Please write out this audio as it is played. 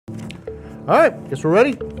All right, guess we're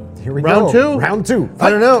ready. Here we Round go. two. Round two. I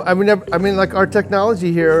don't know. I mean, like our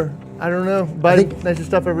technology here. I don't know. But nice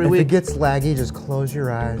stuff every If week. it gets laggy, just close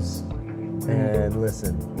your eyes and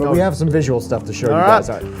listen. But we have some visual stuff to show you guys.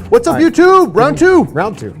 All right. What's up, YouTube? Round two.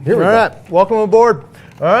 Round two. Here we go. All right. Welcome aboard.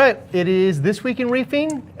 All right. It is This Week in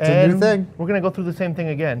Reefing. It's a new thing. We're going to go through the same thing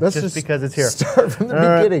again Let's just because it's here. Start from the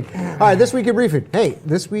beginning. All right, This Week in Reefing. Hey,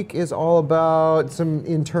 this week is all about some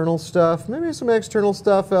internal stuff, maybe some external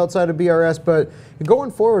stuff outside of BRS, but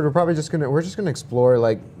going forward, we're just gonna explore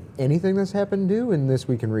like anything that's happened new in This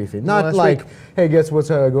Week in Reefing. Not like, hey, guess what's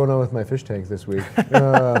going on with my fish tank this week?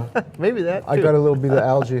 Maybe that. I too. got a little bit of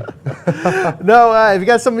algae. No, if you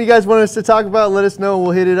got something you guys want us to talk about, let us know.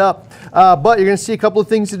 We'll hit it up. But you're going to see a couple of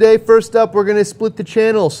things today. First up, we're going to split the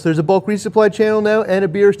channels. There's a bulk resupply channel now and a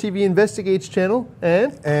BRS TV Investigates channel.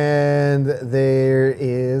 And there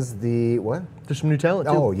is the, what? There's some new talent,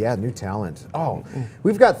 too. Oh, yeah, new talent. Oh,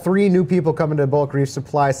 we've got 3 new people coming to Bulk Reef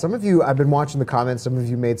Supply. Some of you, I've been watching the comments, some of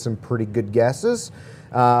you made some pretty good guesses.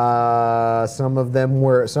 Some of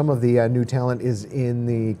the new talent is in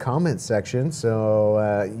the comments section.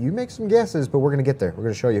 So you make some guesses, but we're going to get there. We're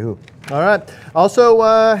going to show you who. All right. Also,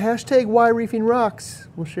 hashtag Why Reefing Rocks.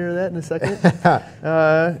 We'll share that in a second.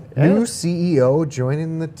 New CEO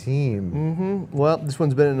joining the team. Well, this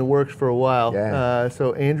one's been in the works for a while. Yeah.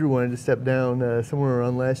 So Andrew wanted to step down somewhere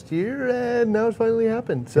around last year, and now it's finally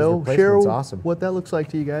happened. His So share replacement's awesome. what that looks like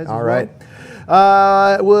to you guys. All as right.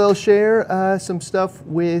 Well. We'll share some stuff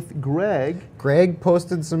with Greg. Greg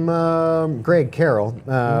posted some, Greg Carroll,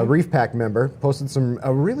 Reef Pack member, posted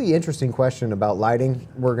a really interesting question about lighting.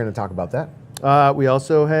 We're going to talk about that. We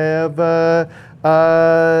also have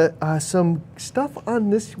some stuff on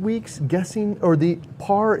this week's guessing, or the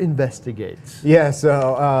PAR Investigates. Yeah,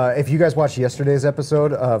 so if you guys watched yesterday's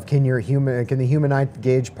episode of Can the Human Eye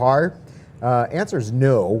Gauge PAR? Answer is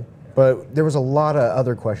no, but there was a lot of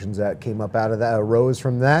other questions that came up out of that, arose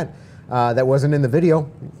from that, that wasn't in the video.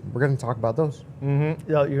 We're going to talk about those. You're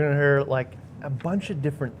going to hear like a bunch of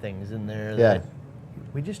different things in there that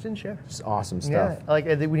we just didn't share. Just awesome stuff. Yeah, like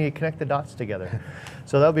I think we need to connect the dots together.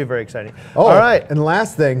 So that'll be very exciting. Oh, all right. And the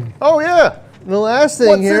last thing. Oh, yeah. The last thing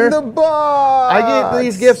What's here. in the box? I get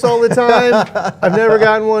these gifts all the time. I've never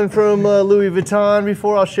gotten one from Louis Vuitton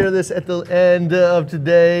before. I'll share this at the end of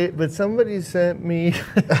today. But somebody sent me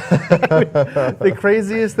the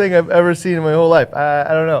craziest thing I've ever seen in my whole life. I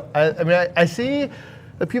don't know. I mean, I see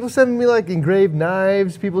people send me like engraved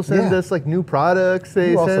knives. People send us like new products.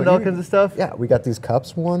 They send all kinds of stuff. Yeah, we got these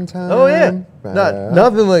cups one time. Oh yeah,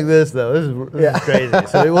 nothing like this though. This is crazy.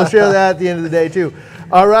 So we'll share that at the end of the day too.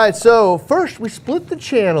 All right. So first we split the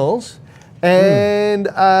channels, and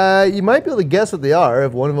you might be able to guess what they are.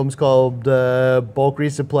 If one of them is called Bulk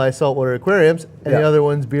Resupply Saltwater Aquariums, and the other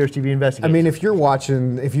one's BRS TV Investigates. I mean, if you're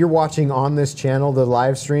watching on this channel, the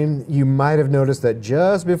live stream, you might have noticed that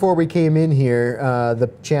just before we came in here,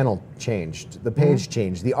 the channel changed, the page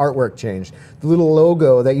changed, the artwork changed. The little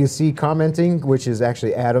logo that you see commenting, which is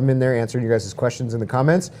actually Adam in there answering you guys' questions in the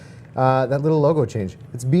comments, that little logo changed.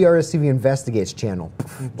 It's BRS TV Investigates channel.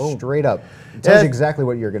 Straight up. It tells you exactly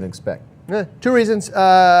what you're going to expect. Yeah, 2 reasons.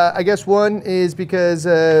 I guess one is because,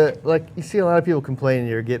 like, you see a lot of people complaining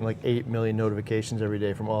you're getting like 8 million notifications every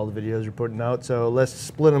day from all the videos you're putting out. So let's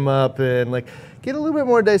split them up and like get a little bit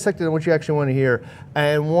more dissected on what you actually want to hear.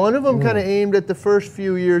 And one of them kind of aimed at the first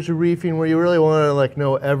few years of reefing, where you really want to like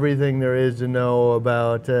know everything there is to know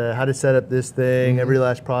about how to set up this thing, every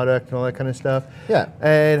last product, and all that kind of stuff. Yeah.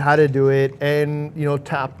 And how to do it, and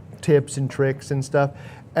top tips and tricks and stuff.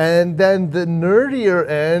 And then the nerdier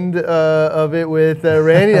end of it with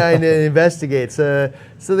Randy and I Investigates. So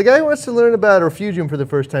the guy who wants to learn about Refugium for the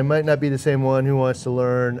first time might not be the same one who wants to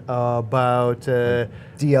learn about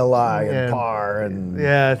DLI and PAR and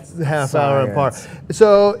half hour and PAR.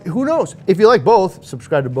 So who knows? If you like both,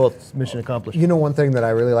 subscribe to both. Mission accomplished. You know, one thing that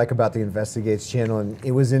I really like about the Investigates channel, and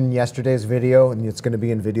it was in yesterday's video, and it's going to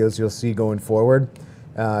be in videos you'll see going forward,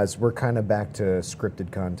 is we're kind of back to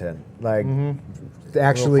scripted content. Like,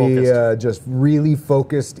 actually just really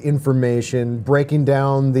focused information, breaking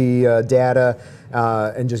down the data,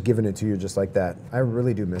 and just giving it to you just like that. I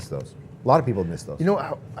really do miss those. A lot of people miss those. You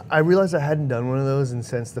know, I realized I hadn't done one of those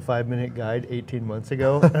since the 5-minute guide 18 months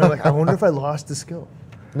ago. And I'm like, I wonder if I lost the skill.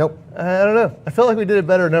 Nope. I don't know. I felt like we did it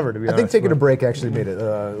better than ever, to be honest. I think taking a break actually made it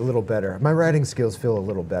a little better. My writing skills feel a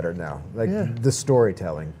little better now. Like the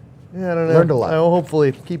storytelling. Yeah, I don't know. Learned a lot. I'll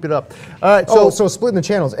hopefully keep it up. All right, so splitting the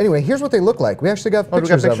channels. Anyway, here's what they look like. We actually got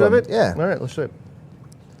pictures of them. it? Yeah. All right, let's show it.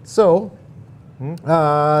 So, this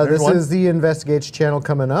one. is the Investigates channel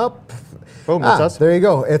coming up. Boom, that's us. There you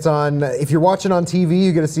go. It's on. If you're watching on TV,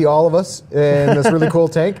 you get to see all of us in this really cool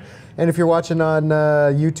tank. And if you're watching on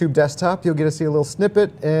YouTube desktop, you'll get to see a little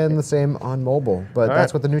snippet, and the same on mobile. But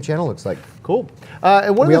that's what the new channel looks like. Cool.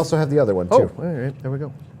 And we also have the other one, too. Oh, all right. There we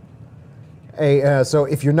go. Hey, so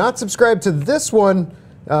if you're not subscribed to this one,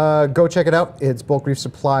 go check it out. It's Bulk Reef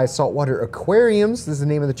Supply Saltwater Aquariums. This is the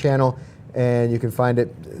name of the channel, and you can find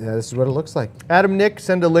it. This is what it looks like. Adam, Nick,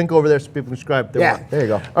 send a link over there so people can subscribe. There you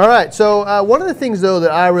go. All right. So one of the things, though,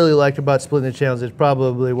 that I really liked about splitting the channels, it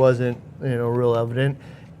probably wasn't real evident,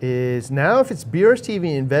 is now if it's BRS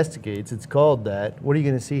TV Investigates, it's called that. What are you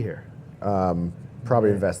going to see here? Probably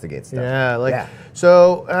investigate stuff. Yeah,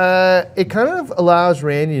 so it kind of allows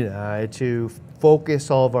Randy and I to focus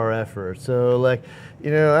all of our efforts. So like, I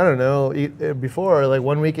don't know, before, like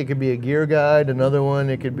 1 week it could be a gear guide, another one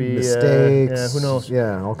it could be mistakes. Who knows?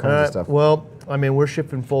 Yeah, all kinds of stuff. Well, I mean, we're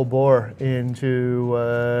shifting full bore into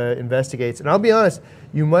Investigates, and I'll be honest,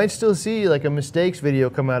 you might still see like a mistakes video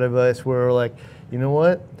come out of us where we're like, you know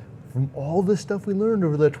what? From all the stuff we learned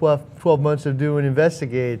over the 12 months of doing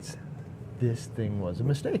Investigates, this thing was a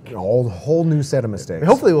mistake. A whole new set of mistakes.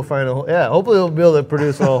 Hopefully we'll find hopefully we'll be able to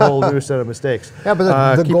produce a whole new set of mistakes. Yeah,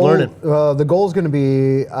 but the keep goal, learning. The goal is going to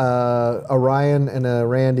be a Ryan and a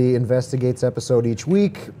Randy Investigates episode each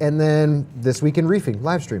week, and then This Week in Reefing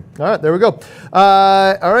live stream. All right, there we go.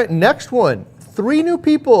 All right, next one. 3 new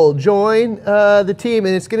people join the team,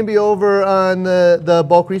 and it's going to be over on the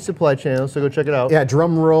Bulk Reef Supply channel, so go check it out. Yeah,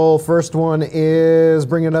 drum roll. First one is,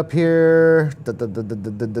 bring it up here. You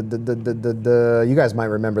guys might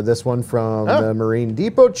remember this one from the Marine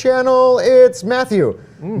Depot channel. It's Matthew,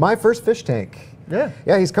 my first fish tank.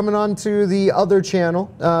 Yeah, he's coming on to the other channel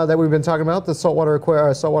that we've been talking about, the Saltwater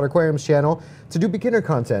Aquariums channel, to do beginner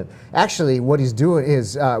content. Actually, what he's doing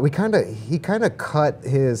is he kind of cut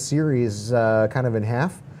his series kind of in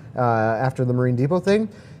half after the Marine Depot thing,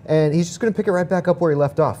 and he's just going to pick it right back up where he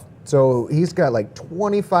left off. So he's got like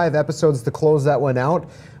 25 episodes to close that one out.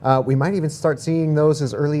 We might even start seeing those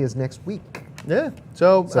as early as next week. Yeah,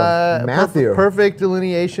 so Matthew. Perfect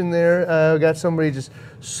delineation there. We got somebody just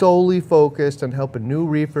solely focused on helping new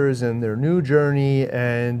reefers in their new journey,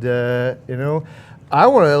 and I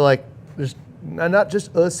want to just not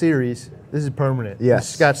just a series. This is permanent.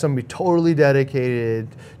 Yes. It's got somebody totally dedicated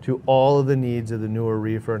to all of the needs of the newer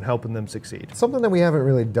reefer and helping them succeed. Something that we haven't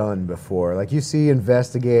really done before. Like you see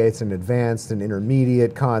Investigates and advanced and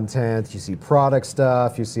intermediate content, you see product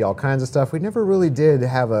stuff, you see all kinds of stuff. We never really did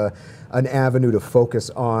have an avenue to focus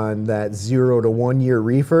on that 0 to 1 year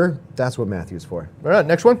reefer. That's what Matthew's for. All right,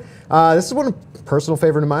 next one. This is one of personal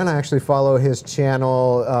favorite of mine. I actually follow his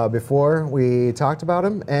channel before we talked about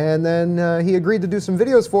him, and then he agreed to do some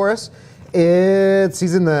videos for us.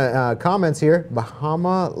 He's in the comments here.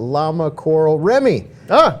 Bahama Llama Coral Remy.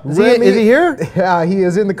 Is he here? Yeah, he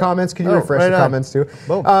is in the comments. Can you refresh the comments too?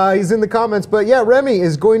 Boom. He's in the comments. But yeah, Remy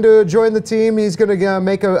is going to join the team. He's going to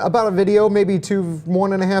make about a video, maybe 1.5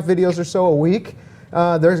 videos or so a week.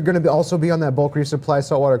 There's going to also be on that Bulk Reef Supply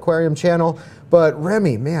Saltwater Aquarium channel. But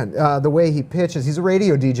Remy, man, the way he pitches, he's a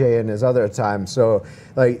radio DJ in his other time. So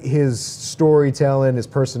like his storytelling, his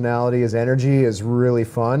personality, his energy is really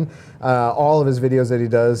fun. All of his videos that he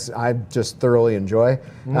does, I just thoroughly enjoy.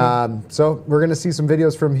 So we're going to see some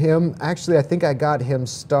videos from him. Actually, I think I got him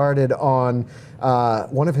started on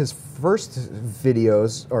one of his first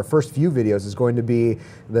videos, or first few videos, is going to be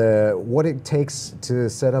what it takes to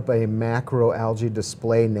set up a macroalgae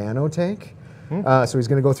display nano tank. So he's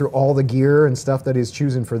going to go through all the gear and stuff that he's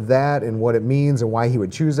choosing for that, and what it means and why he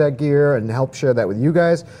would choose that gear, and help share that with you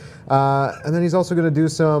guys. And then he's also going to do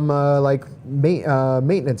some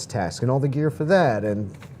maintenance tasks and all the gear for that,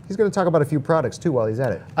 and he's going to talk about a few products too while he's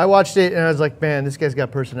at it. I watched it and I was like, man, this guy's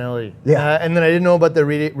got personality. Yeah. And then I didn't know about the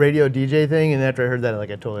radio DJ thing, and after I heard that, I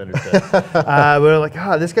totally understood. But I'm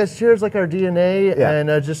like, this guy shares like our DNA,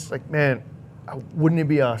 and just like, man, wouldn't it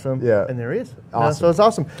be awesome? Yeah. And there he is. Awesome. So it's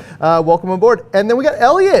awesome. Welcome aboard. And then we got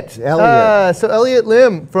Elliot. So Elliot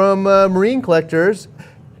Lim from Marine Collectors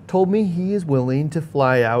told me he is willing to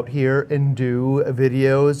fly out here and do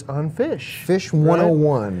videos on fish. Fish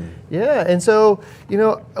 101. Right? Yeah, and so,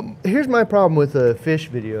 here's my problem with fish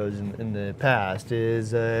videos in the past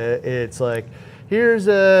is it's like, here's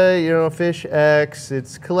fish X,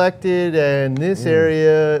 it's collected in this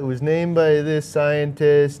area, it was named by this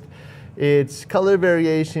scientist, its color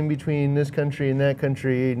variation between this country and that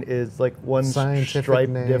country is like one scientific stripe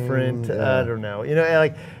name, different. yeah. I don't know.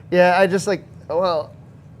 I just like, well,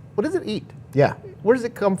 what does it eat? Yeah. Where does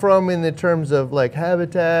it come from in the terms of like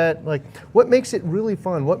habitat? Like what makes it really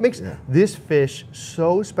fun? What makes this fish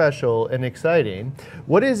so special and exciting?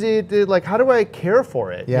 What is it that, like, how do I care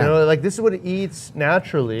for it? Yeah. You know, like this is what it eats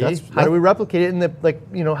naturally. How do we replicate it in the, like,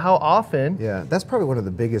 you know, how often? Yeah, that's probably one of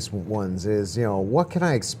the biggest ones is, you know, what can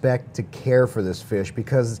I expect to care for this fish?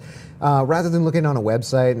 Because rather than looking on a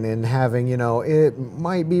website and having, you know, it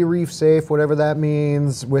might be reef safe, whatever that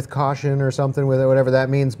means, with caution or something with it, whatever that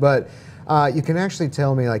means, but you can actually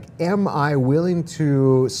tell me, like, am I willing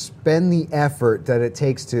to spend the effort that it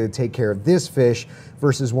takes to take care of this fish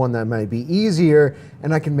versus one that might be easier,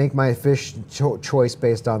 and I can make my fish choice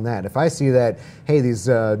based on that. If I see that, hey,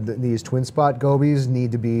 these twin spot gobies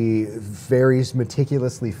need to be very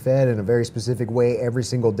meticulously fed in a very specific way every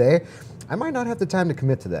single day, I might not have the time to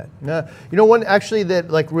commit to that. Yeah, you know, one actually that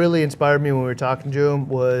like really inspired me when we were talking to him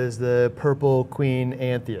was the purple queen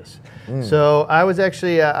Anthias. So I was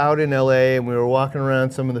actually out in LA and we were walking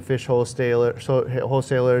around some of the fish wholesalers,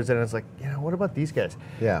 and I was like, you know, what about these guys?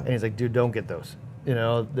 Yeah. And he's like, dude, don't get those. You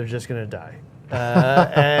know, they're just gonna die.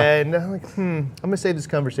 And I'm like, I'm gonna save this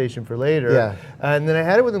conversation for later. Yeah. And then I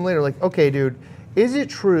had it with him later, like, okay, dude, is it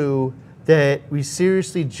true that we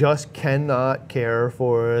seriously just cannot care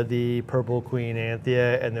for the purple queen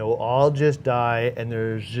Anthea and they will all just die and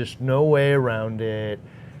there's just no way around it?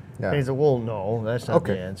 Yeah. And he's like, well, no, that's not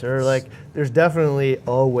the answer. Like, there's definitely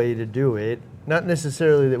a way to do it. Not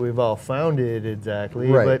necessarily that we've all found it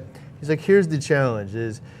exactly, but he's like, here's the challenge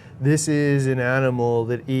is this is an animal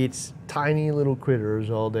that eats tiny little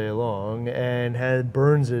critters all day long and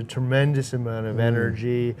burns a tremendous amount of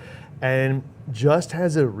energy and just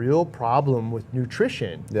has a real problem with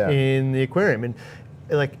nutrition in the aquarium. And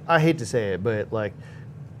like, I hate to say it, but like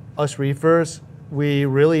us reefers, we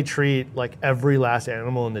really treat like every last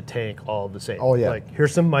animal in the tank all the same. Oh yeah. Like,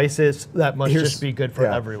 here's some mysis, that must just be good for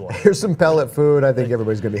everyone. Here's some pellet food, I think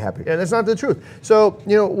everybody's gonna be happy. Yeah, that's not the truth. So,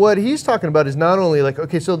 you know, what he's talking about is not only like,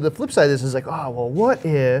 okay, so the flip side of this is like, oh, well, what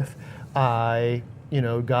if I, you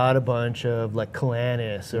know, got a bunch of like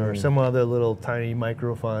Calanus or some other little tiny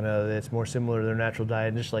microfauna that's more similar to their natural diet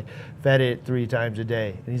and just like fed it 3 times a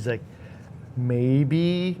day? And he's like,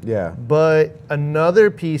 maybe. Yeah. But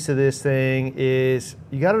another piece of this thing is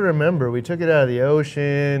you got to remember we took it out of the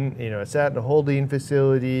ocean. You know, it sat in a holding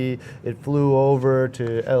facility. It flew over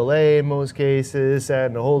to LA in most cases,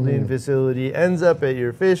 sat in a holding facility, ends up at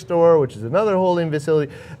your fish store, which is another holding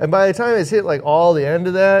facility. And by the time it's hit like all the end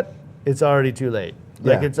of that, it's already too late.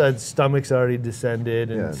 Like its stomach's already descended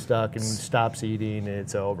and stuck and stops eating and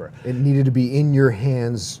it's over. It needed to be in your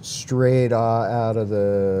hands straight out of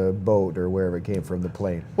the boat or wherever it came from, the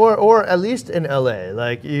plane. Or at least in LA.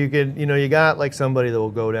 Like you could, you know, you got like somebody that will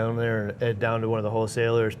go down there and down to one of the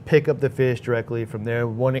wholesalers, pick up the fish directly from there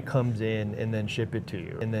when it comes in and then ship it to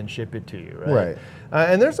you. Right.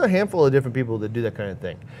 And there's a handful of different people that do that kind of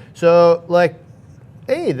thing. So like,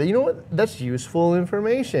 hey, you know what? That's useful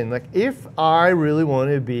information. Like, if I really want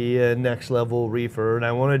to be a next level reefer and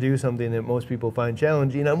I want to do something that most people find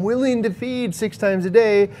challenging, I'm willing to feed 6 times a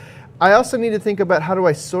day. I also need to think about how do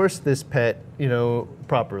I source this pet, you know,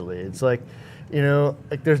 properly. It's like, you know,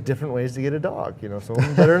 like there's different ways to get a dog. You know, some of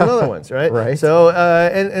them better than other ones, right? Right. So,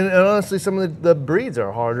 and honestly, some of the breeds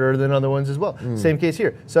are harder than other ones as well. Same case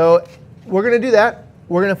here. So, we're gonna do that.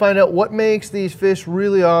 We're gonna find out what makes these fish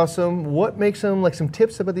really awesome, what makes them, like some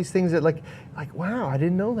tips about these things that like wow, I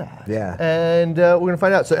didn't know that. Yeah. And we're gonna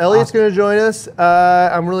find out. So Elliot's gonna join us.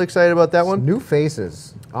 I'm really excited about that one. New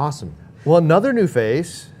faces, awesome. Well, another new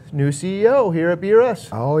face, new CEO here at BRS.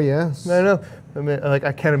 Oh yes. I know. I mean, like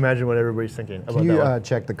I can't imagine what everybody's thinking about Can you that one.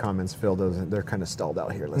 check the comments, Phil? They're kind of stalled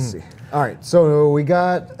out here. Let's see. All right, so we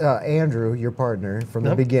got Andrew, your partner, from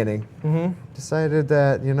the beginning. Decided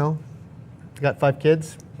that, you know, Got 5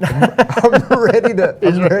 kids. I'm ready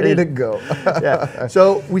to go. Yeah.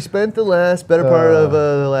 So we spent the better part of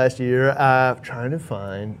the last year trying to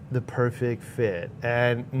find the perfect fit.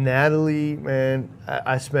 And Natalie, man,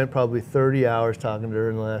 I spent probably 30 hours talking to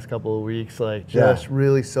her in the last couple of weeks, like just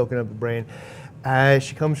really soaking up the brain.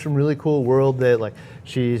 She comes from a really cool world that like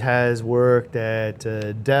she has worked at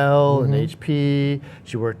Dell and HP.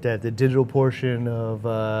 She worked at the digital portion of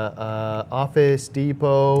Office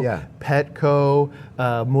Depot, Petco.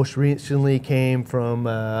 Most recently came from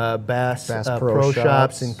Bass Pro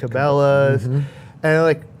Shops and Cabela's. And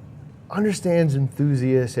like understands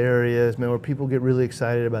enthusiast areas, man, where people get really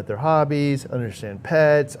excited about their hobbies, understand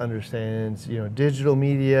pets, understands, you know, digital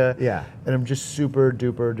media. Yeah. And I'm just super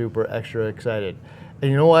duper duper extra excited.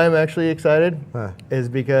 And you know why I'm actually excited? Is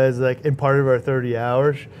because like in part of our 30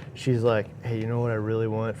 hours, she's like, hey, you know what I really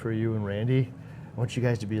want for you and Randy? I want you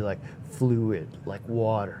guys to be like fluid, like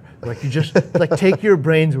water. Like you just like take your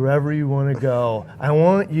brains wherever you want to go. I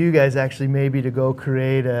want you guys actually maybe to go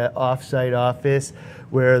create a off-site office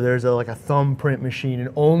where there's like a thumbprint machine and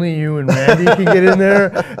only you and Randy can get in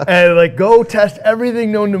there and like go test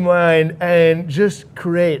everything known to man and just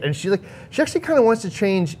create. And she actually kind of wants to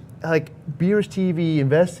change like Beers TV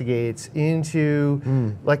Investigates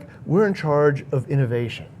into like we're in charge of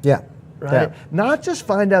innovation. Yeah. Right? Yeah. Not just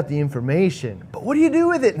find out the information, but what do you do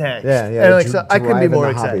with it next? Yeah, yeah. And like, so I couldn't be drive in more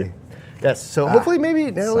the excited. hobby. Yes, so hopefully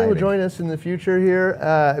maybe Natalie will exciting. join us in the future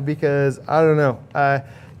here because I don't know.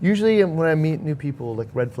 Usually when I meet new people, like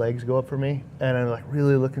red flags go up for me, and I'm like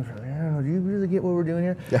really looking for, do you really get what we're doing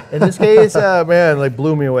here? Yeah. In this case, man, like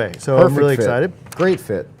blew me away. So I'm really fit. excited. Great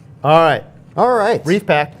fit. All right, All right. Reef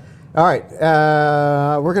Pack. All right.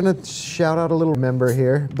 We're going to shout out a little member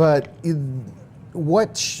here, but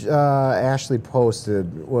what Ashley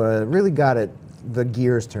posted really got the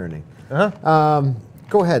gears turning. Go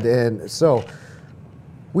ahead. And so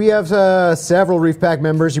we have several Reef Pack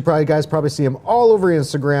members. You guys probably see them all over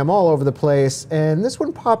Instagram, all over the place. And this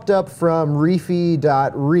one popped up from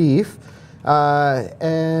reefy.reef.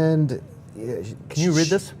 And Can you read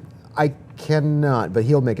this? I cannot, but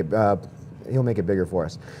he'll make it bigger for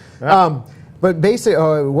us. But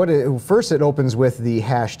basically, first it opens with the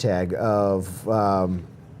hashtag of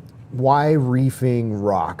why reefing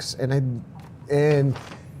rocks, and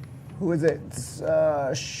who is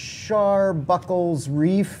it? Shar Buckles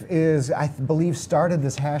Reef I believe started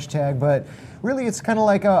this hashtag, but really it's kind of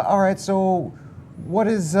like all right, so what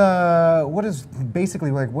is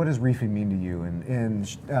basically like what does reefing mean to you?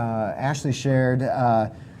 And Ashley shared.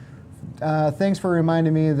 Thanks for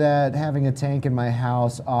reminding me that having a tank in my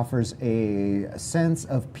house offers a sense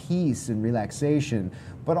of peace and relaxation,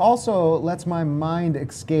 but also lets my mind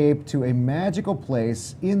escape to a magical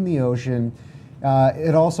place in the ocean.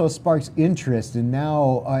 It also sparks interest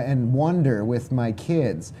and wonder with my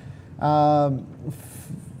kids.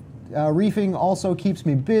 Reefing also keeps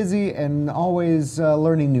me busy and always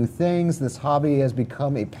learning new things. This hobby has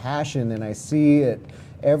become a passion, and I see it.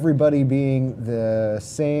 Everybody being the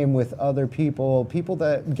same with other people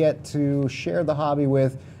that get to share the hobby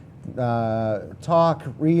with, talk,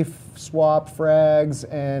 reef, swap frags,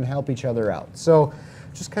 and help each other out. So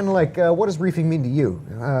just kind of like, what does reefing mean to you?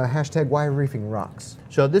 Hashtag why reefing rocks.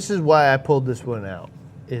 So this is why I pulled this one out,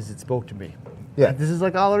 is it spoke to me. Yeah. Like, this is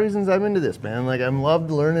like all the reasons I'm into this, man. Like I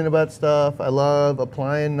love learning about stuff. I love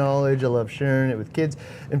applying knowledge. I love sharing it with kids.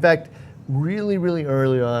 In fact, really, really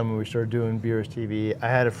early on when we started doing Beers TV, I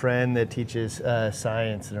had a friend that teaches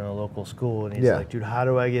science in our local school, and he's like, dude, how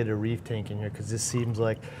do I get a reef tank in here? Because this seems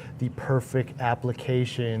like the perfect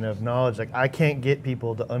application of knowledge. Like I can't get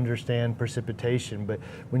people to understand precipitation, but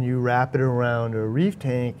when you wrap it around a reef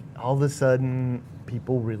tank, all of a sudden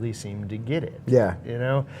people really seem to get it. Yeah. You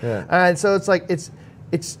know? Yeah. And so it's like, it's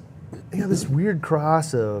this weird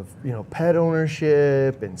cross of pet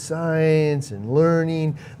ownership and science and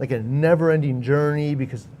learning, like a never-ending journey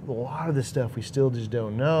because a lot of this stuff we still just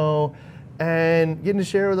don't know, and getting to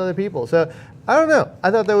share with other people. So I don't know.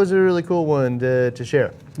 I thought that was a really cool one to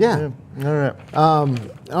share. Yeah. I don't know.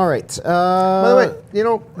 All right. By the way,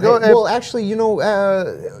 go ahead. Well, actually,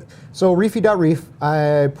 so reefy.reef,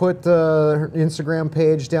 I put her Instagram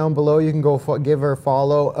page down below. You can go give her a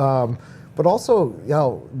follow. But also,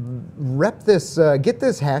 rep this, get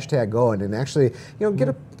this hashtag going, and actually, get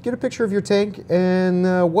a picture of your tank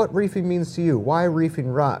and what reefing means to you. Why reefing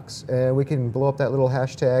rocks? And we can blow up that little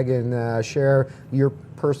hashtag and share your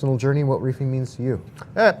personal journey, what reefing means to you.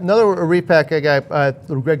 Another reef pack guy,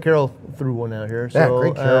 Greg Carroll threw one out here. So, Yeah,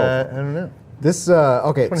 Greg Carroll. I don't know. This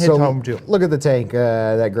okay. wanna hit So Tom, too. look at the tank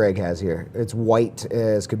that Greg has here. It's white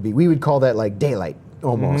as could be. We would call that like daylight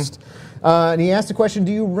almost. And he asked the question: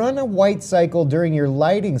 do you run a white cycle during your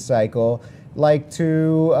lighting cycle, like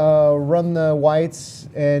to run the whites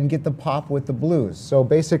and get the pop with the blues? So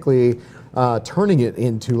basically, turning it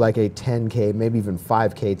into like a 10K, maybe even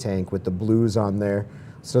 5K tank with the blues on there,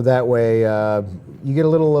 so that way you get a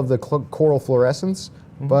little of the coral fluorescence,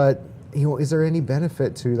 but is there any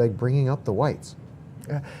benefit to like bringing up the whites?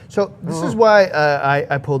 So this is why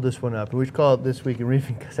I pulled this one up, and we should call it This Week in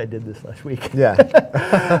Reefing because I did this last week. Yeah.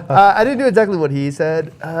 I didn't do exactly what he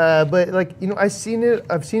said, but I've seen it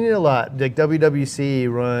a lot. Like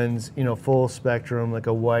WWC runs full spectrum, like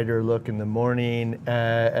a wider look in the morning,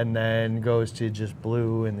 and then goes to just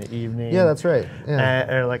blue in the evening. Yeah, that's right.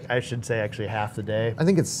 Yeah. Or like I should say actually half the day. I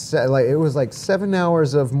think it was like 7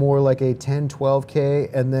 hours of more like a 10,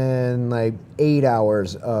 12K, and then like 8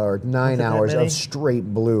 hours or 9 that hours many? of straight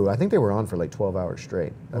deep blue. I think they were on for like 12 hours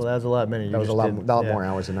straight. Well, that was a lot many. That was a lot more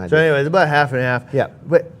hours than I did. So anyway, it's about half and half. Yeah.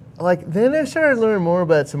 But like then I started learning more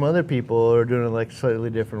about some other people who are doing it like slightly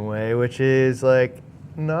different way, which is like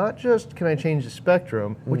not just can I change the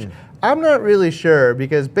spectrum, which I'm not really sure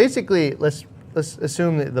because basically let's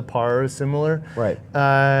assume that the par is similar. Right.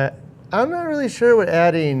 I'm not really sure what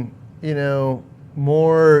adding,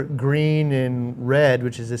 more green and red,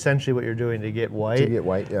 which is essentially what you're doing to get white. To get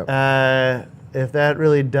white, yeah. If that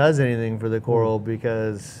really does anything for the coral,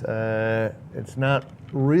 because it's not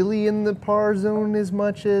really in the par zone as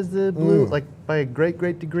much as the blue, like by a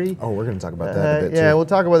great degree. Oh, we're going to talk about that a bit yeah, too. we'll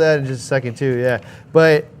talk about that in just a second too. Yeah,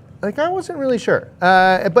 but like I wasn't really sure.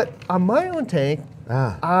 But on my own tank,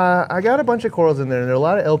 I got a bunch of corals in there, and there are a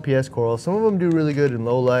lot of LPS corals. Some of them do really good in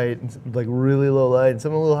low light, and like really low light, and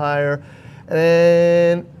some a little higher.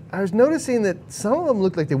 And I was noticing that some of them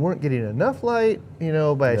looked like they weren't getting enough light,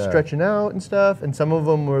 by stretching out and stuff. And some of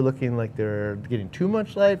them were looking like they're getting too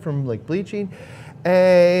much light from like bleaching.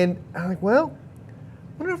 And I'm like, well,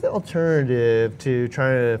 I wonder if the alternative to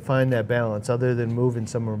trying to find that balance, other than moving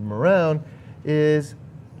some of them around, is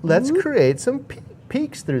let's create some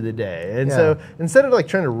peaks through the day. And so instead of like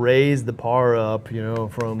trying to raise the par up,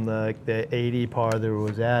 from the 80 par there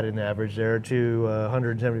was at an average there to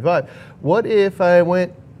 175, what if I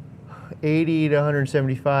went 80 to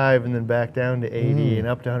 175 and then back down to 80 and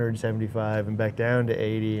up to 175 and back down to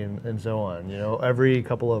 80 and so on, every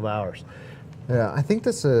couple of hours. Yeah, I think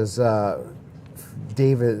this is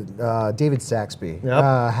David Saxby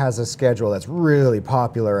has a schedule that's really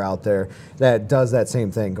popular out there that does that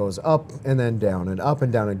same thing, goes up and then down and up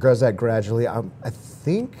and down and does that gradually. I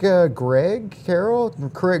think Greg Carroll,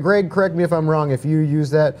 Greg, correct me if I'm wrong if you use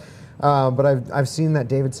that, but I've seen that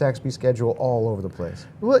David Saxby schedule all over the place.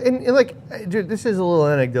 Well, and like, dude, this is a little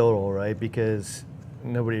anecdotal, right? Because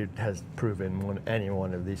nobody has proven any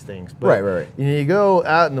one of these things. But right. You go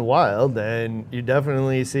out in the wild, and you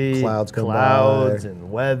definitely see clouds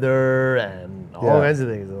and weather and all kinds of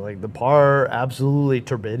things. Like the par, absolutely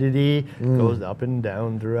turbidity goes up and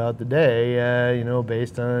down throughout the day,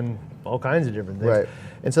 based on all kinds of different things. Right.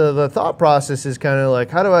 And so the thought process is kind of like,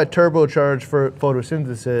 how do I turbocharge for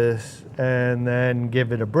photosynthesis and then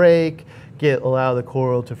give it a break, allow the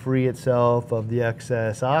coral to free itself of the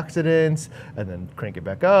excess oxidants, and then crank it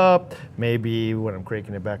back up. Maybe when I'm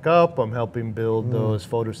cranking it back up, I'm helping build those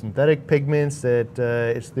photosynthetic pigments that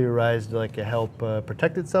it's theorized to help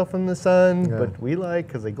protect itself from the sun, but we like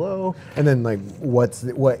because they glow. And then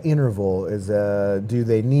what interval do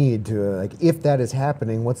they need to, if that is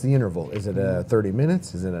happening, what's the interval? Is it 30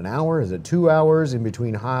 minutes? Is it an hour? Is it 2 hours in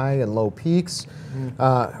between high and low peaks?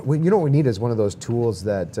 What we need is one of those tools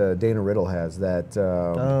that Dana Riddle has, that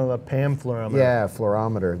a PAM fluorometer. Yeah,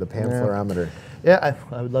 fluorometer, the PAM fluorometer. Yeah,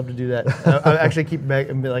 I would love to do that. I actually keep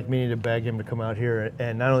meaning to beg him to come out here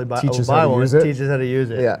and not only buy one, teach us how to use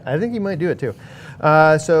it. Yeah. I think he might do it too.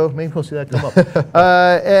 So maybe we'll see that come up.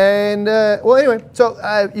 Well, anyway, so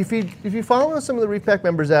if you follow some of the Reef Pack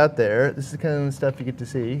members out there, this is the kind of stuff you get to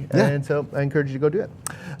see, and so I encourage you to go do it.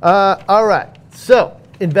 All right, so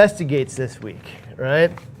Investigates this week,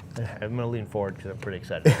 right? I'm gonna lean forward because I'm pretty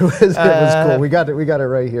excited. It was cool. We got it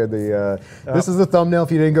right here. This is the thumbnail.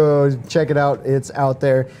 If you didn't go check it out, it's out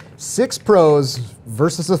there. 6 pros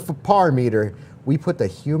versus a par meter. We put the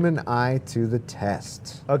human eye to the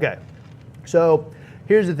test. Okay, so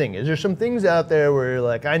here's the thing: is there some things out there where you're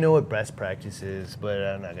like, I know what best practice is, but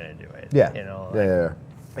I'm not gonna do it. Yeah. Yeah.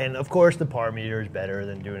 And of course, the par meter is better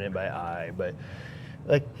than doing it by eye, but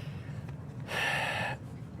like.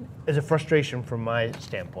 As a frustration from my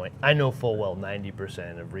standpoint, I know full well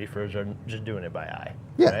 90% of reefers are just doing it by eye.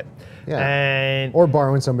 Yeah. Right? Yeah. Or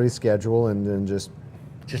borrowing somebody's schedule and then just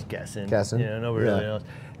guessing. Yeah. Nobody really knows.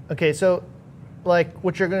 Okay, so like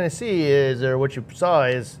what you're going to see is, or what you saw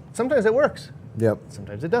is, sometimes it works. Yep.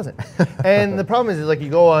 Sometimes it doesn't. And the problem is like you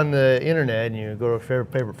go on the internet and you go to a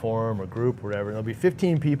favorite forum or group or whatever, and there'll be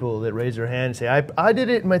 15 people that raise their hand and say, I did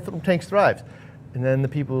it and my tanks thrives. And then the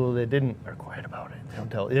people that didn't are quiet about it. They don't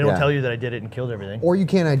tell you that I did it and killed everything. Or you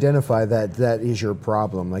can't identify that is your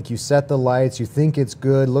problem. Like you set the lights, you think it's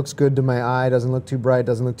good, looks good to my eye, doesn't look too bright,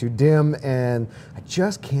 doesn't look too dim, and I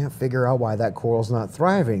just can't figure out why that coral's not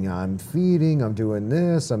thriving. I'm feeding, I'm doing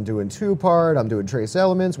this, I'm doing 2-part, I'm doing trace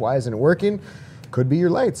elements, why isn't it working? Could be your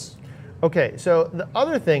lights. Okay, so the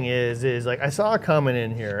other thing is like I saw a comment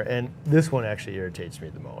in here, and this one actually irritates me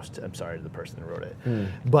the most. I'm sorry to the person who wrote it.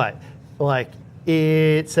 But like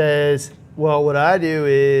it says, well, what I do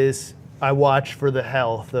is I watch for the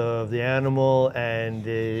health of the animal, and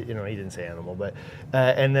he didn't say animal, but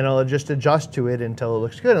and then I'll just adjust to it until it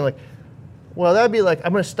looks good. I'm like, Well, that'd be like,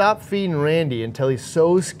 I'm going to stop feeding Randy until he's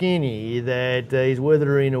so skinny that he's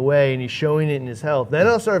withering away and he's showing it in his health. Then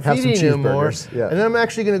I'll start Have some feeding him more. cheeseburgers, yeah. And then I'm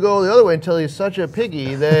actually going to go the other way until he's such a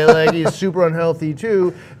piggy that like he's super unhealthy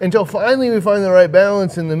too. Until finally we find the right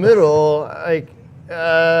balance in the middle. Like,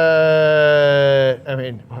 I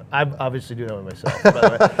mean, I obviously do know it myself, by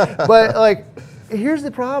the way. But like, here's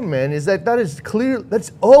the problem, man, is that is clear,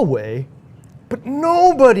 that's a way. But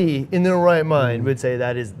nobody in their right mind would say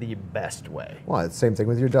that is the best way. Well, it's the same thing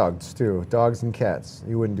with your dogs too. Dogs and cats.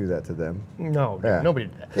 You wouldn't do that to them. No, Yeah. nobody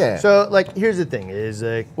did that. Yeah. So, like, here's the thing: is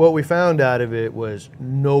like what we found out of it was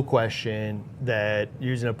no question that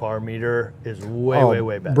using a par meter is way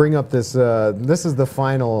better. Bring up this. This is the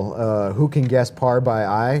final. Who can guess par by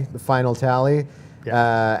eye? The final tally.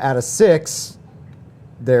 Yeah. Out of 6,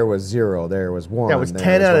 there was 0. There was 1. That was there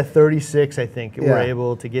 10 out one. of 36, I think, were Yeah.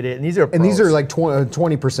 able to get it. And these are And these are pros. like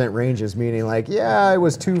 20% ranges, meaning like, yeah, it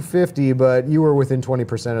was 250, but you were within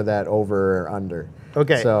 20% of that over or under.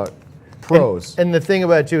 Okay. So, pros. And the thing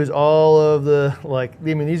about it too is all of the, like,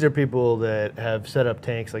 I mean, these are people that have set up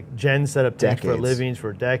tanks. Like Jen set up tanks for Decades. livings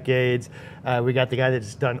for decades. We got the guy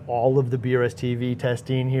that's done all of the BRS TV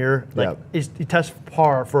testing here. Like he tests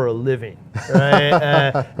par for a living,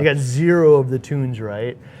 right? He got 0 of the tunes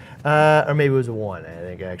right, or maybe it was a 1, I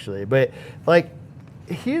think actually. But like,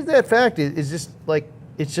 here's that fact: is just like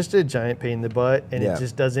it's just a giant pain in the butt, and Yeah. it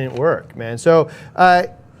just doesn't work, man. So.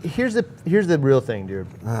 Here's the real thing, dude.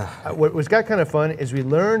 What was got kind of fun is we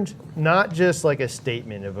learned not just like a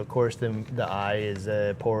statement of course, the eye is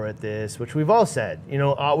poor at this, which we've all said. You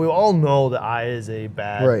know, we all know the eye is a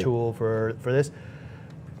bad tool for this.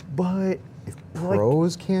 But If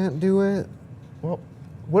pros can't do it, well,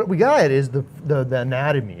 what we got is the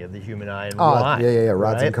anatomy of the human eye and why. yeah,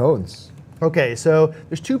 rods right? and cones. Okay, so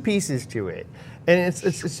there's 2 pieces to it. And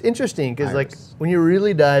it's interesting because like Iris. when you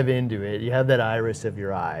really dive into it, you have that iris of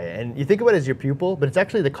your eye, and you think about it as your pupil, but it's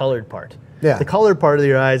actually the colored part. Yeah. The colored part of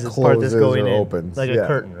your eyes is the part that's Closes going or in, opens, like yeah. a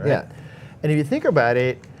curtain, right? Yeah. And if you think about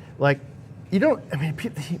it, like you don't, I mean,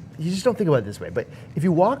 you just don't think about it this way. But if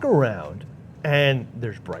you walk around and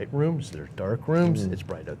there's bright rooms, there's dark rooms, it's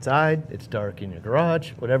bright outside, it's dark in your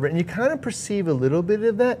garage, whatever, and you kind of perceive a little bit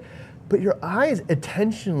of that. But your eye is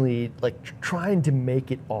intentionally like trying to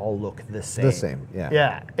make it all look the same. The same, yeah.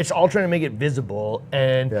 Yeah, it's all trying to make it visible,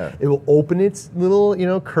 and Yeah. it will open its little,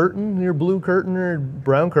 curtain, your blue curtain or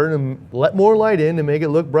brown curtain, and let more light in to make it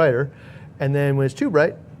look brighter. And then when it's too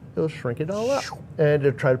bright, it'll shrink it all up, and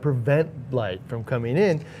it'll try to prevent light from coming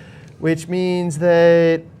in, which means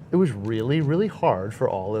that it was really, really hard for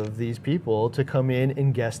all of these people to come in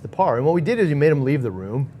and guess the par. And what we did is we made them leave the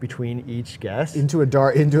room between each guess. Into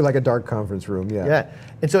like a dark conference room, yeah. Yeah.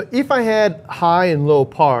 And so if I had high and low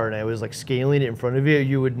par and I was like scaling it in front of you,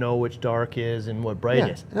 you would know which dark is and what bright Yeah,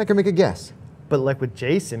 is. and I can make a guess. But like with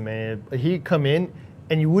Jason, man, he'd come in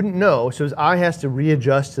and you wouldn't know. So his eye has to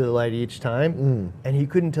readjust to the light each time. And he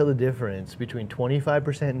couldn't tell the difference between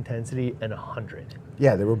 25% intensity and 100.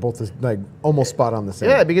 Yeah, they were both like almost spot on the same.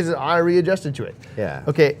 Yeah, because his eye readjusted to it. Yeah.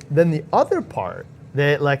 Okay, then the other part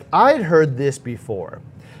that like I'd heard this before,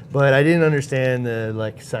 but I didn't understand the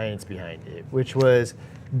like science behind it, which was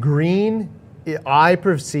green. Eye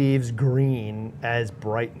perceives green as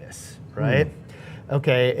brightness, right?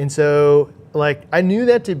 Okay, and so like I knew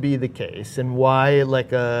that to be the case, and why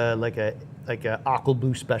like a aqua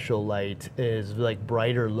blue special light is like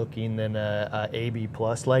brighter looking than a AB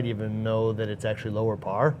plus light, even though that it's actually lower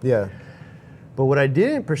par. Yeah. But what I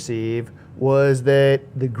didn't perceive was that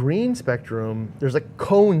the green spectrum, there's like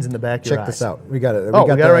cones in the back of your eyes. Check this out. We got it. Oh, we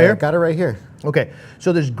got it right here? Got it right here. Okay,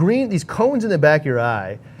 so there's these cones in the back of your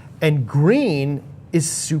eye, and green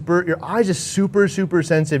is your eyes is super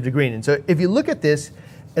sensitive to green. And so if you look at this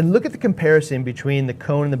and look at the comparison between the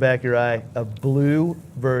cone in the back of your eye of blue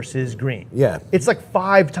versus green. Yeah. It's like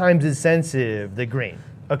 5 times as sensitive, the green.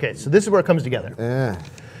 Okay, so this is where it comes together. Yeah.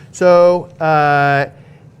 So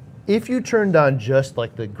if you turned on just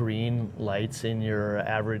like the green lights in your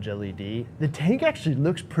average LED, the tank actually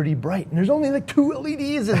looks pretty bright. And there's only like 2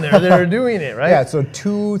 LEDs in there that are doing it, right? Yeah, so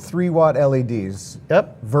 2 3-watt LEDs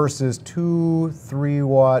Yep. versus 2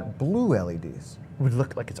 3-watt blue LEDs. Would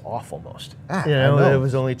look like it's off almost. Ah, You I know, know. it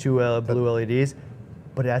was only 2 blue LEDs.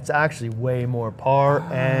 But that's actually way more par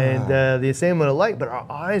and the same amount of light, but our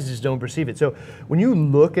eyes just don't perceive it. So when you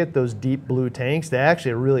look at those deep blue tanks, they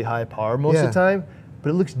actually are really high par most of Yeah. the time, but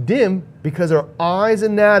it looks dim because our eye's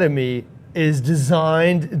anatomy is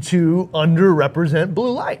designed to underrepresent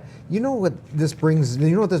blue light. You know what this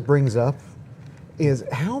brings up is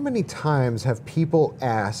how many times have people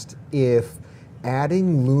asked if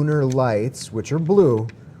adding lunar lights, which are blue,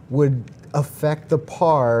 would affect the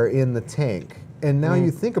PAR in the tank. And now you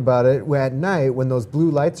think about it, at night when those blue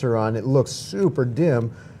lights are on, it looks super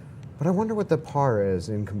dim. But I wonder what the PAR is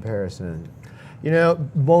in comparison. You know,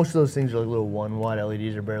 most of those things are like little 1-watt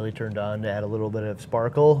LEDs are barely turned on to add a little bit of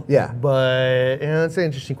sparkle. Yeah. But that's an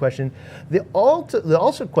interesting question. The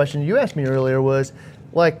also question you asked me earlier was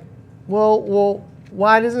like, well,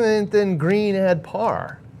 why doesn't it then green add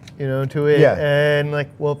PAR? To it. Yeah. And like,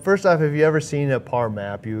 well, first off, if you ever seen a PAR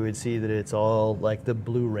map, you would see that it's all like the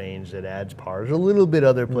blue range that adds PAR. There's a little bit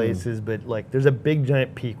other places, but like there's a big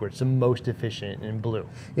giant peak where it's the most efficient in blue.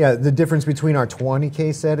 Yeah, the difference between our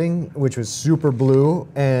 20K setting, which was super blue,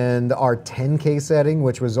 and our 10K setting,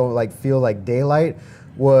 which was feel like daylight,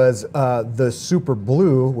 was the super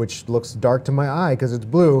blue, which looks dark to my eye because it's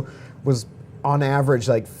blue, was on average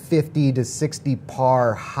like 50 to 60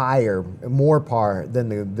 PAR higher, more PAR than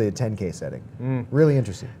the 10K setting. Really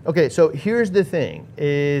interesting. Okay, so here's the thing,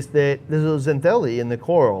 is that the xanthelle in the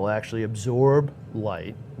coral actually absorb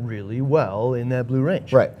light really well in that blue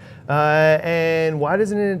range. Right. And why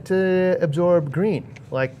doesn't it absorb green?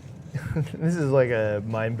 Like, this is like a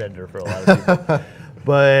mind bender for a lot of people.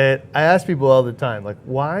 But I ask people all the time, like,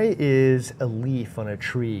 why is a leaf on a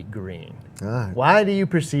tree green? Why do you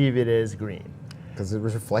perceive it as green? Because it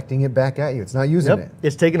was reflecting it back at you. It's not using it.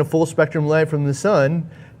 It's taking a full spectrum light from the sun,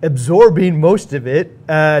 absorbing most of it,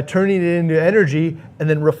 turning it into energy, and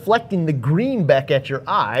then reflecting the green back at your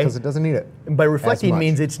eye. Because it doesn't need it. And by reflecting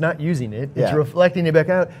means it's not using it. It's Yeah. reflecting it back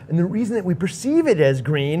out. And the reason that we perceive it as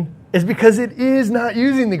green is because it is not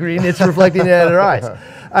using the green. It's reflecting it at our eyes.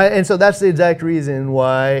 And so that's the exact reason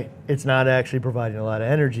why it's not actually providing a lot of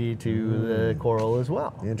energy to the coral as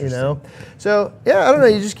well. Interesting. So yeah, I don't know.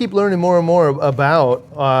 You just keep learning more and more about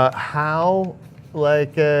how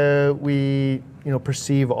we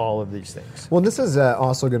perceive all of these things. Well, this is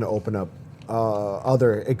also going to open up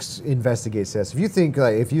other investigate tests. If you think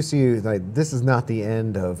if you see this is not the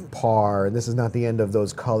end of PAR, this is not the end of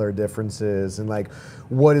those color differences, and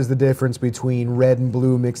what is the difference between red and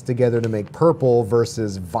blue mixed together to make purple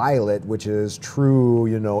versus violet, which is true,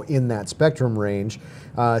 in that spectrum range.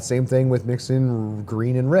 Same thing with mixing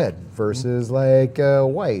green and red versus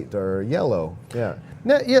white or yellow. Yeah.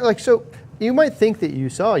 Now, so you might think that you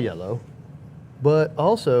saw yellow, but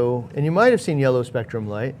also, and you might have seen yellow spectrum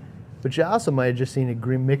light, but you also might have just seen a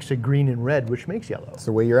mix of green and red, which makes yellow. It's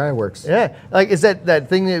the way your eye works. Yeah, is that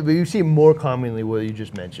thing that you see more commonly what you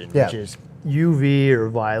just mentioned, which is UV or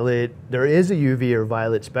violet. There is a UV or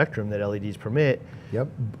violet spectrum that LEDs permit. Yep.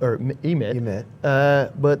 Or emit.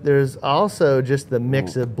 But there's also just the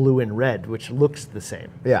mix of blue and red, which looks the same.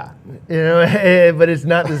 Yeah. But it's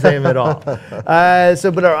not the same at all.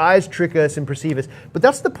 But our eyes trick us and perceive us. But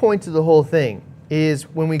that's the point of the whole thing, is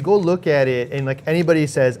when we go look at it and anybody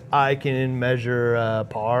says, I can measure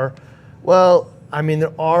PAR, well, I mean,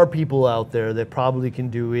 there are people out there that probably can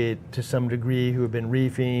do it to some degree who have been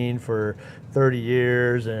reefing for 30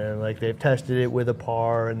 years and they've tested it with a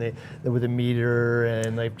PAR and with a meter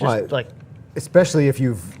and they've just especially if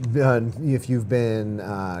you've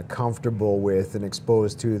been comfortable with and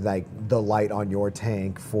exposed to the light on your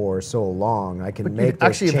tank for so long, I can make those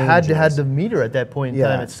actually changes. have had the meter at that point in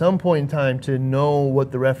time, at some point in time, to know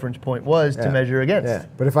what the reference point was to measure against. Yeah.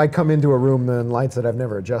 But if I come into a room and lights that I've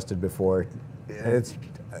never adjusted before,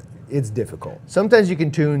 it's difficult. Sometimes you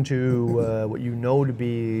can tune to what you know to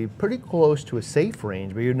be pretty close to a safe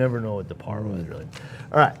range, but you never know what the PAR was really.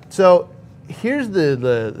 All right, so here's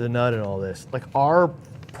the nut in all this. Our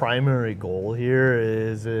primary goal here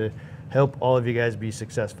is help all of you guys be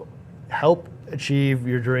successful. Help achieve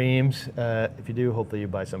your dreams. If you do, hopefully you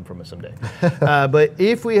buy some from us someday. But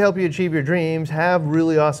if we help you achieve your dreams, have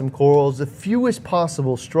really awesome corals, the fewest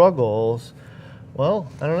possible struggles,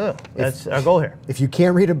 well, I don't know. That's our goal here. If you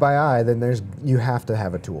can't read it by eye, then you have to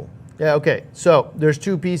have a tool. Yeah, okay. So there's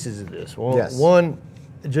two pieces of this. Well, Yes. One,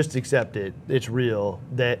 just accept it. It's real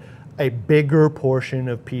that a bigger portion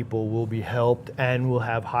of people will be helped and will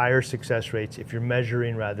have higher success rates if you're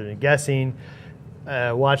measuring rather than guessing.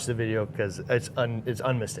 Watch the video because it's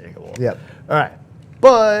unmistakable. Yep. All right.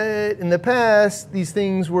 But in the past, these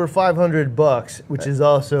things were $500, which is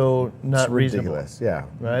also not It's reasonable. ridiculous. Yeah.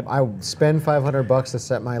 Right? I spend $500 to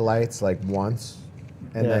set my lights once,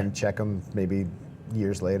 and Yeah. then check them maybe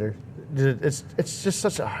years later. It's just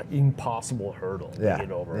such an impossible hurdle to Yeah.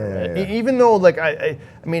 get over. Yeah, Right? yeah, yeah. Even though I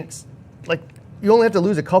mean, it's you only have to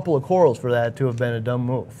lose a couple of corals for that to have been a dumb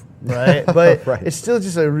move, right? But Right. it's still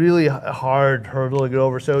just a really hard hurdle to get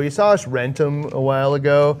over. So you saw us rent them a while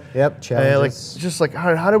ago. Yep, challenges.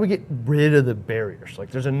 How do we get rid of the barriers? Like,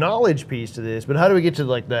 there's a knowledge piece to this, but how do we get to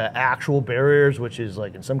like the actual barriers, which is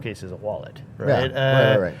like in some cases a wallet, right?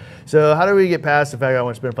 Right. So how do we get past the fact I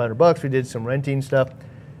want to spend $500? We did some renting stuff.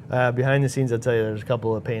 Behind the scenes, I'll tell you, there's a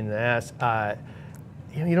couple of pain in the ass.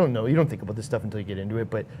 You don't know, you don't think about this stuff until you get into it,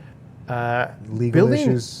 but Legal building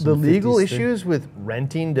issues the in legal 50 issues with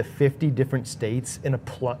renting to 50 different states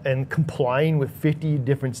and complying with 50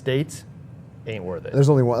 different states ain't worth it. There's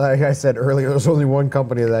only one, like I said earlier, there's only one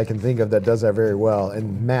company that I can think of that does that very well,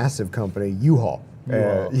 and massive company, U-Haul.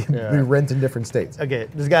 Yeah. We rent in different states. Okay,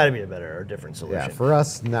 there's got to be a better or different solution. Yeah, for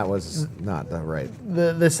us, that was not the right.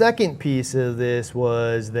 The second piece of this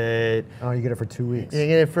was that Oh, you get it for 2 weeks. you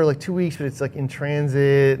get it for like 2 weeks, but it's like in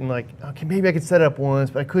transit, and like, okay, maybe I could set it up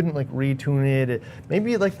once, but I couldn't like retune it.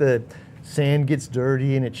 Maybe like the sand gets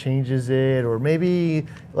dirty and it changes it, or maybe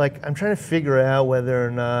like I'm trying to figure out whether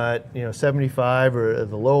or not 75 or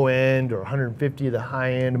the low end or 150 the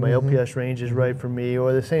high end of my LPS range is right for me,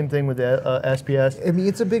 or the same thing with the SPS. I mean,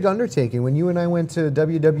 it's a big undertaking. When you and I went to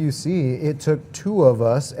WWC, it took 2 of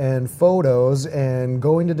us and photos and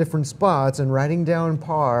going to different spots and writing down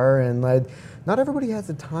par, and like, not everybody has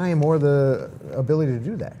the time or the ability to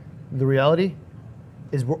do that. The reality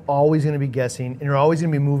is we're always going to be guessing, and you're always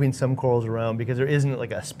going to be moving some corals around because there isn't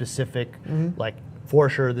like a specific, like for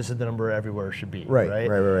sure this is the number everywhere it should be. Right.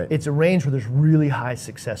 It's a range where there's really high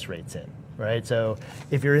success rates in, right? So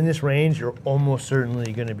if you're in this range, you're almost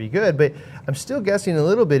certainly going to be good. But I'm still guessing a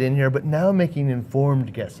little bit in here, but now I'm making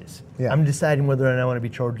informed guesses. Yeah. I'm deciding whether or not I want to be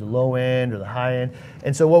charged the low end or the high end.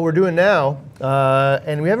 And so what we're doing now,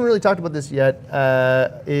 and we haven't really talked about this yet,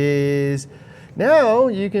 is now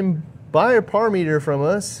you can buy a par meter from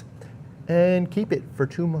us and keep it for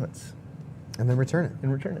 2 months And then return it.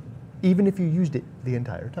 and return it, even if you used it the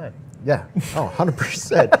entire time. Yeah. Oh,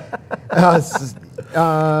 100%.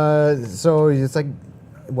 So it's like,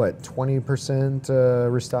 what,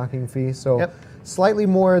 20% restocking fee? So Yep. slightly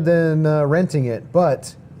more than renting it,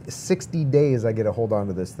 but 60 days I get to hold on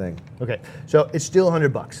to this thing. Okay, so it's still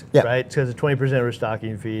 $100, Yeah. right? Because it's a 20%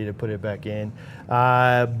 restocking fee to put it back in.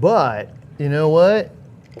 But you know what?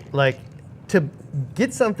 Like, to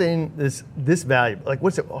get something this valuable, like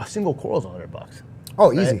what's it? A single coral's $100.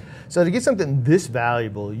 Oh, easy. Right? So to get something this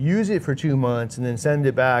valuable, use it for 2 months and then send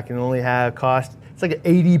it back and only have cost. It's like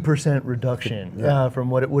an 80% reduction from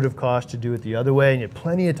what it would have cost to do it the other way, and you have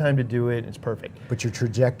plenty of time to do it. It's perfect. But your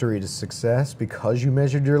trajectory to success, because you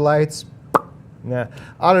measured your lights, Nah,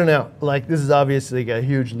 I don't know. Like, this is obviously a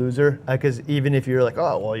huge loser, because even if you're like,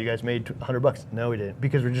 oh, well, you guys made $100. No, we didn't,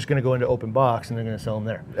 because we're just going to go into open box and they're going to sell them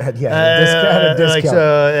there. Discount. Like,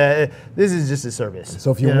 so this is just a service. So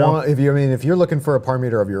if you want, if you're looking for a par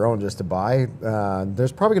meter of your own just to buy,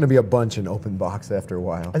 there's probably going to be a bunch in open box after a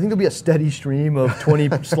while. I think there'll be a steady stream of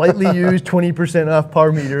 20 slightly used 20% off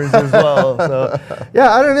par meters as well. So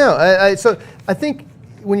yeah, I don't know. So I think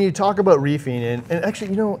when you talk about reefing, and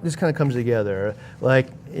actually, this kind of comes together. Like,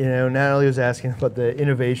 Natalie was asking about the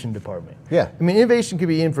innovation department. Yeah. I mean, innovation could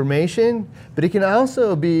be information, but it can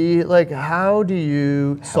also be like, how do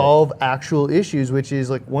you solve actual issues? Which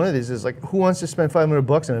is like, one of these is like, who wants to spend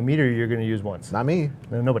 $500 on a meter you're going to use once? Not me.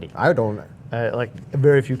 No, nobody. I don't. Like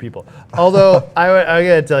very few people. Although I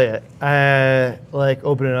gotta tell you, like,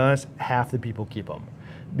 open and honest, half the people keep them.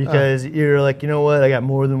 Because you're like, you know what? I got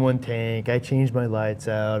more than one tank. I change my lights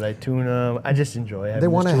out. I tune them. I just enjoy having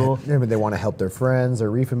this tool. They want to help their friends,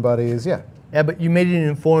 their reefing buddies. Yeah. Yeah, but you made an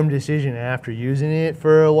informed decision after using it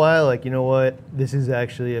for a while. Like, you know what? This is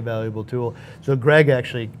actually a valuable tool. So Greg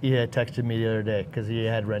actually, he had texted me the other day because he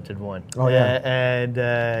had rented one. Oh, yeah. And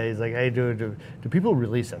he's like, hey, do people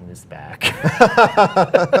really send this back?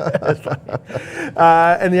 That's funny.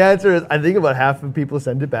 And the answer is, I think about half of people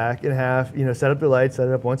send it back, and half, set up their lights, set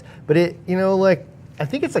it up once. But it, I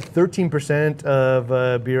think it's like 13% of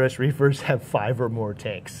BRS reefers have 5 or more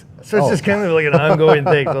tanks. So it's just kind of like an ongoing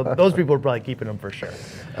thing. So those people are probably keeping them for sure.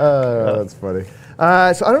 That's funny. So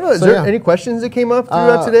I don't know. Is there any questions that came up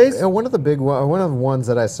throughout today's? One of the ones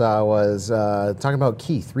that I saw was talking about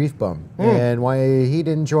Keith Reef Bum and why he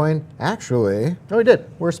didn't join. Actually, No, he did.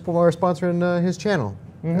 we're sponsoring his channel.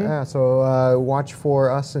 So watch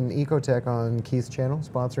for us and Ecotech on Keith's channel,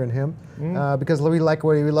 sponsoring him because we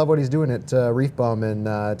love what he's doing at Reef Bum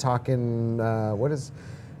and talking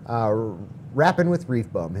rapping with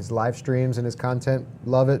Reef Bum, his live streams and his content.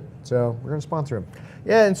 Love it. So we're gonna sponsor him.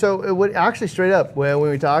 Yeah, and so it would actually straight up when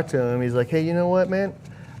we talked to him, he's like, hey, you know what, man?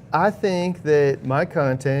 I think that my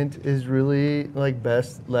content is really like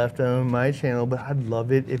best left on my channel, but I'd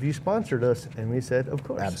love it if you sponsored us. And we said, of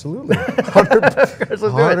course. Absolutely.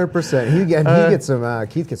 100%. He gets some,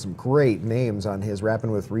 Keith gets some great names on his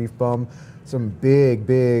Rapping with Reef Bum. Some big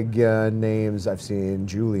names. I've seen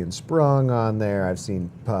Julian Sprung on there. I've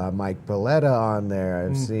seen Mike Paletta on there.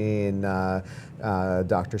 I've seen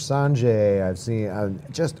Dr. Sanjay. I've seen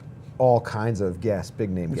just all kinds of guests, big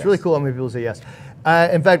name guests. It's really cool how many people say yes.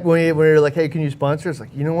 In fact, when you're like, hey, can you sponsor? It's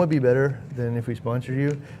like, you know what would be better than if we sponsored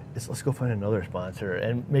you? Is let's go find another sponsor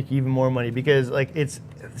and make even more money, because like this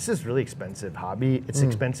is really expensive hobby. It's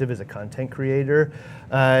expensive as a content creator.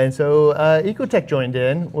 And so Ecotech joined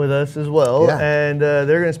in with us as well, and they're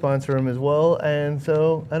going to sponsor them as well. And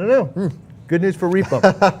so, I don't know. Good news for Reef Bump.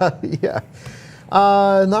 Yeah.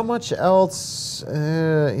 Not much else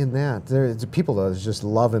in that. There's people that was just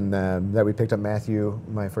loving them, that we picked up Matthew,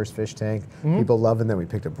 my first fish tank. People loving that we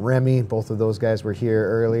picked up Remy. Both of those guys were here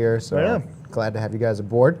earlier, so glad to have you guys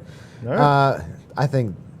aboard. I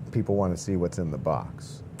think people want to see what's in the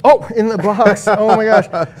box. Oh, in the box. Oh my gosh.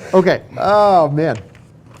 Okay. Oh man.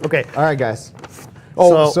 Okay. All right, guys.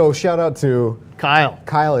 Oh, so shout out to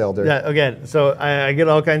Kyle Elder. Yeah, again, so I get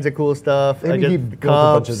all kinds of cool stuff. And I get he built cups,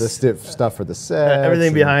 a bunch of the stiff stuff for the set.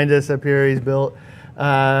 everything behind us up here he's built.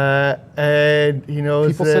 And he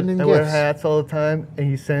knows People that sending I wear gifts. hats all the time, and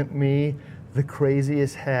he sent me the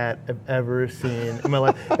craziest hat I've ever seen in my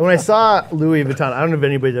life. And when I saw Louis Vuitton, I don't know if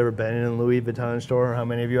anybody's ever been in a Louis Vuitton store or how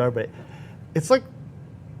many of you are, but it's like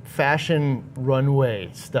fashion runway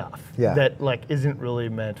stuff that like isn't really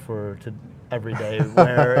meant for everyday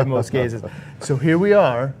wear in most cases. So here we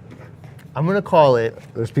are. I'm gonna call it.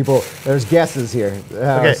 There's guesses here.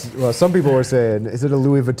 Okay. Well, some people were saying, is it a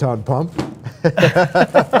Louis Vuitton pump?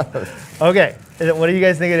 Okay. What do you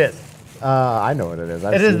guys think it is? I know what it is.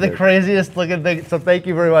 It is the craziest looking thing. So thank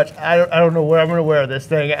you very much. I don't know where I'm gonna wear this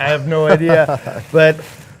thing. I have no idea. But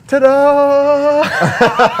ta-da!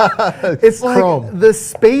 It's like Chrome. the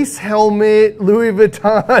space helmet Louis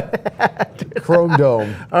Vuitton hat. Chrome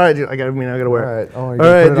dome. All right, dude. I gotta wear it. All right. Oh, you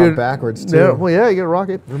gotta put it on backwards too. Yeah, well, yeah, you gotta rock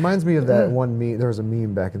it. Reminds me of that one meme. There was a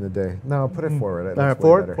meme back in the day. No, put it forward. All right,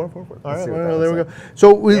 forward. All right, well, there we go.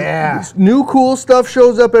 So new cool stuff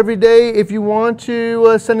shows up every day. If you want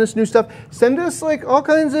to send us new stuff, send us like all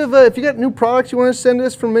kinds of. If you got new products you want to send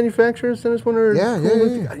us from manufacturers, send us one or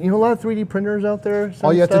You know, a lot of 3D printers out there.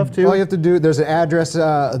 All you have to do. There's an address,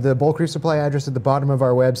 the Bulk Reef Supply address at the bottom of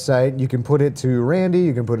our website. You can put it to Randy.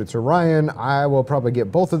 You can put it to Ryan. I will probably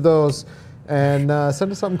get both of those. And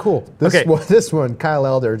send us something cool. This one, Kyle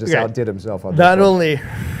Elder just outdid himself on this Not one.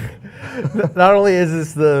 only is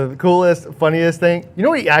this the coolest, funniest thing, you know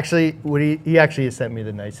what he actually has sent me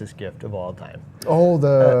the nicest gift of all time. Oh,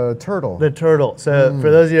 the turtle. The turtle. So for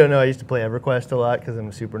those of you who don't know, I used to play EverQuest a lot because I'm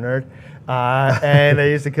a super nerd. And I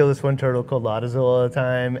used to kill this one turtle called Lotazil all the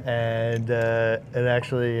time, and it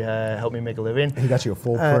actually helped me make a living. He got you a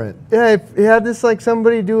full print. Yeah, he had this like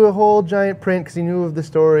somebody do a whole giant print because he knew of the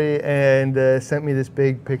story and sent me this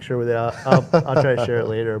big picture with it. I'll try to share it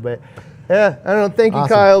later, but. Yeah, I don't know. Thank you,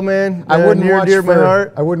 Kyle, man. I wouldn't near watch dear for my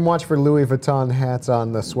heart. I wouldn't watch for Louis Vuitton hats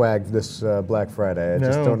on the swag this Black Friday. I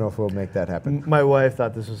just No. don't know if we'll make that happen. My wife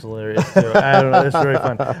thought this was hilarious too. I don't know. It's very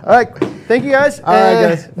fun. All right, thank you guys. All right,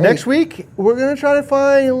 guys. Next week we're gonna try to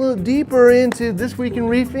find a little deeper into This Week in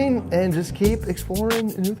Reefing and just keep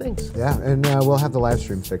exploring new things. Yeah, and we'll have the live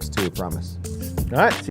stream fixed too, promise. All right.